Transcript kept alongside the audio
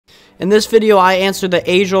In this video, I answer the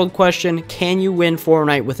age-old question, can you win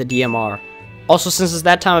Fortnite with a DMR? Also, since it's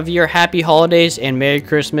that time of year, happy holidays and Merry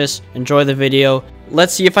Christmas. Enjoy the video.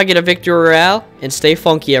 Let's see if I get a victory royale, and stay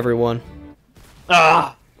funky, everyone.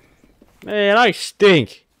 Ah! Man, I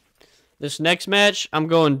stink. This next match, I'm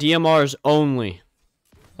going DMRs only.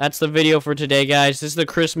 That's the video for today, guys. This is the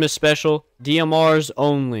Christmas special. DMRs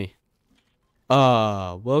only.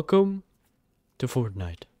 Welcome to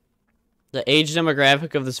Fortnite. The age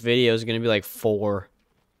demographic of this video is going to be like 4.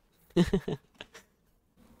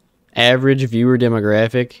 Average viewer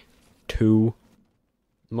demographic, 2.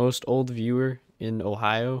 Most old viewer in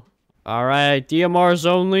Ohio. Alright, DMRs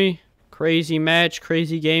only. Crazy match,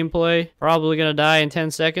 crazy gameplay. Probably going to die in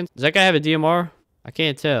 10 seconds. Does that guy have a DMR? I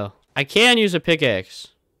can't tell. I can use a pickaxe.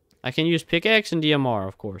 I can use pickaxe and DMR,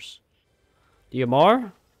 of course.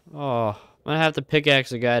 DMR? Oh, I'm going to have to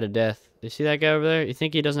pickaxe the guy to death. You see that guy over there? You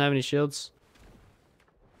think he doesn't have any shields?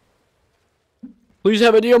 Please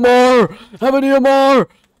have a DMR! Have a DMR!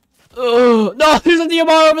 No, there's a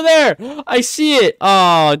DMR over there! I see it!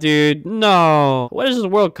 Oh, dude, no. What does this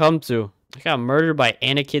world come to? I got murdered by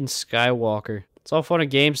Anakin Skywalker. It's all fun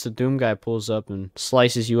and games. The Doom guy pulls up and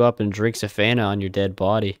slices you up and drinks a Fanta on your dead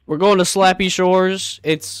body. We're going to Slappy Shores.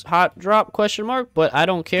 It's hot drop, question mark, but I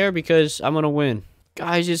don't care because I'm gonna win.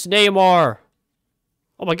 Guys, it's Neymar.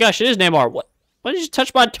 Oh my gosh, it is Neymar. What? Why did you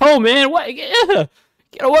touch my toe, man? What?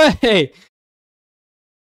 Get away!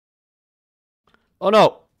 Oh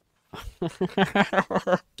no.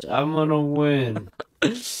 I'm gonna win.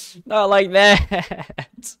 Not like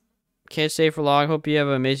that. Can't stay for long. Hope you have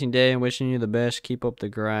an amazing day and wishing you the best. Keep up the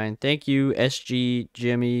grind. Thank you, SG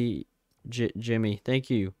Jimmy. Jimmy.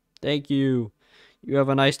 Thank you. Thank you. You have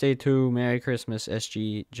a nice day too. Merry Christmas,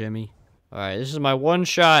 SG Jimmy. Alright, this is my one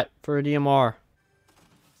shot for a DMR.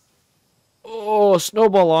 Oh,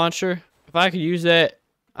 snowball launcher. If I could use that,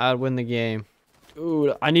 I'd win the game.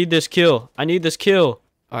 Dude, I need this kill. I need this kill.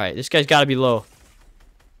 Alright, this guy's gotta be low.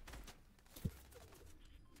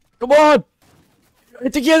 Come on! I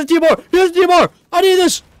think he has a DMR! He has a DMR! I need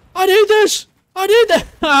this! I need this! I need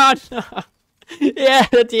that! Yeah,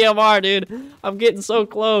 the DMR, dude. I'm getting so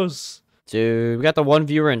close. Dude, we got the 1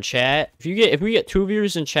 viewer in chat. If we get 2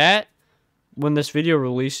 viewers in chat when this video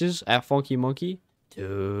releases at Funkey Monkey,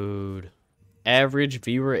 dude. Average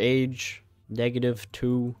viewer age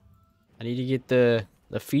 -2. I need to get the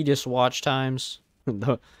fetus watch times.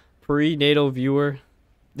 The prenatal viewer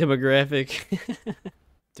demographic.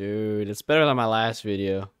 Dude, it's better than my last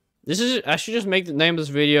video. I should just make the name of this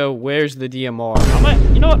video Where's the DMR?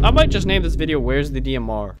 You know what? I might just name this video Where's the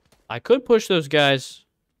DMR? I could push those guys.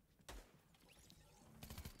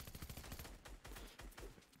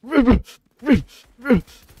 I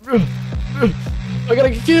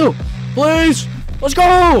gotta get killed! Please! Let's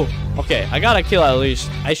go! Okay, I got a kill at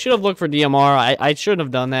least. I should have looked for DMR. I shouldn't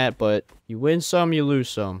have done that, but you win some, you lose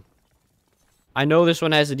some. I know this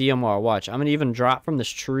one has a DMR. Watch, I'm gonna even drop from this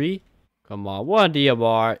tree. Come on, 1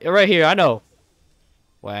 DMR. Right here, I know.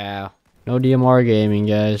 Wow. No DMR gaming,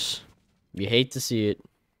 guys. You hate to see it.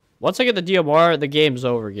 Once I get the DMR, the game's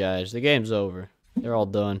over, guys. The game's over. They're all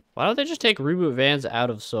done. Why don't they just take reboot vans out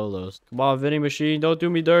of solos? Come on, vending machine, don't do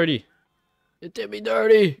me dirty. It did me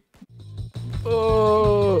dirty.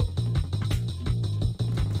 Oh.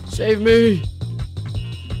 Save me.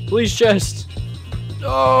 Please, chest.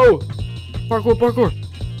 No. Parkour, parkour.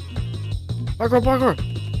 Parkour, parkour.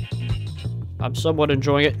 I'm somewhat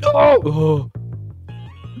enjoying it. Oh.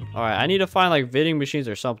 Alright, I need to find like vending machines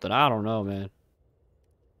or something. I don't know, man.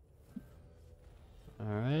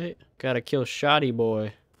 Alright. Gotta kill Shoddy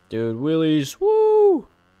Boy. Dude, Willies. Woo.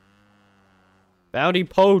 Bounty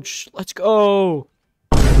poach. Let's go.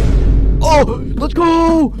 Oh, let's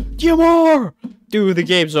go! DMR! Dude, the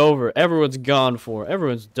game's over. Everyone's gone for.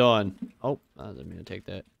 Everyone's done. Oh, I didn't mean to take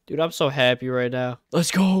that. Dude, I'm so happy right now.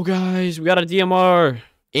 Let's go, guys. We got a DMR.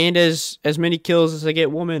 And as many kills as I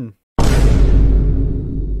get woman.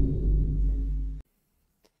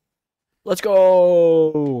 Let's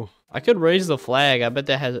go! I could raise the flag. I bet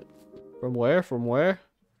that has it. From where? From where?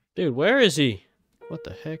 Dude, where is he? What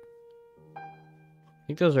the heck? I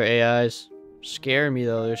think those are AIs. Scaring me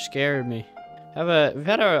though, they're scaring me. We've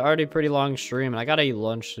had a already pretty long stream and I gotta eat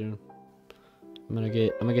lunch soon. I'm gonna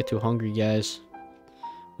get too hungry, guys.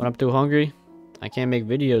 When I'm too hungry, I can't make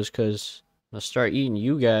videos cause I'm gonna start eating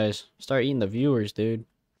you guys. Start eating the viewers, dude.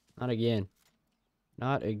 Not again.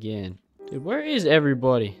 Not again. Dude, where is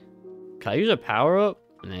everybody? Can I use a power-up?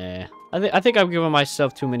 Nah. I think I'm giving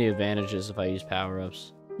myself too many advantages if I use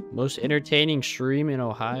power-ups. Most entertaining stream in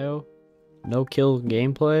Ohio. No kill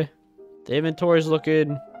gameplay. The inventory's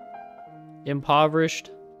looking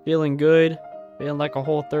impoverished. Feeling good. Feeling like a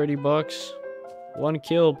whole 30 bucks. 1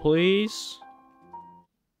 kill, please.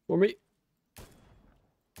 For me.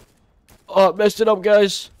 Oh, messed it up,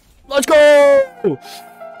 guys. Let's go!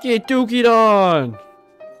 Get dookied on.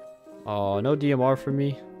 Oh, no DMR for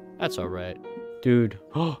me. That's alright. Dude.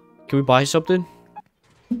 Can we buy something?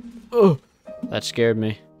 Oh, that scared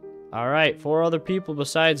me. Alright, 4 other people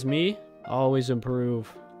besides me. Always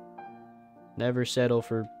improve. Never settle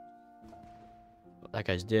for... That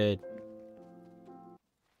guy's dead.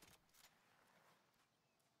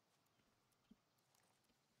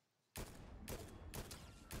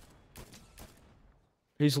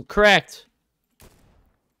 He's cracked.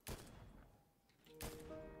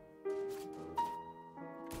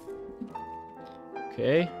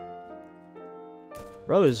 Okay.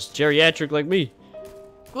 Brother's geriatric like me.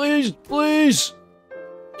 Please, please!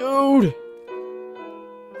 Dude!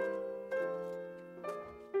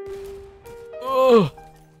 Oh,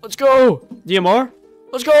 let's go! DMR?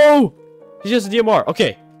 Let's go! He has a DMR.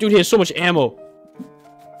 Okay. Dude, he has so much ammo.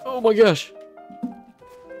 Oh my gosh.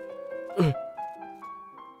 This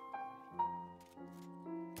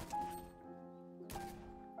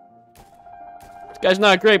guy's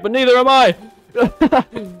not great, but neither am I!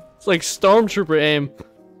 It's like Stormtrooper aim.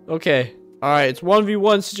 Okay. Alright, it's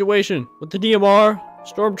 1v1 situation. With the DMR,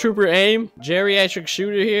 Stormtrooper aim, geriatric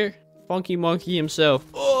shooter here, Funkey Monkey himself.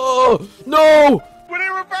 Oh, no! Will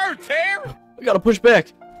it reverse, Tim? I gotta push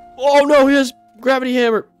back. Oh no, he has gravity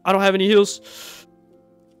hammer. I don't have any heals.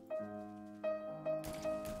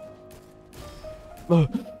 No!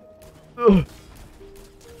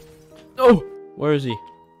 Where is he?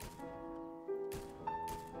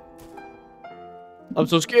 I'm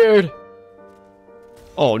so scared.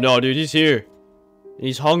 Oh no, dude, he's here.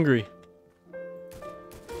 He's hungry.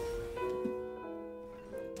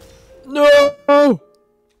 No! Oh!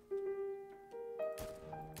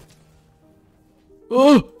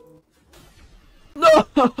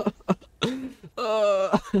 No!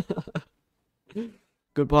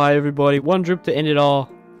 Goodbye, everybody. 1 drip to end it all.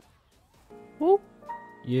 Whoop.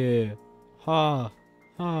 Yeah. Ha.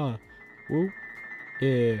 Ha. Whoop.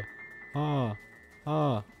 Yeah. Ha.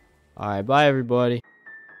 Ha. Alright, bye, everybody.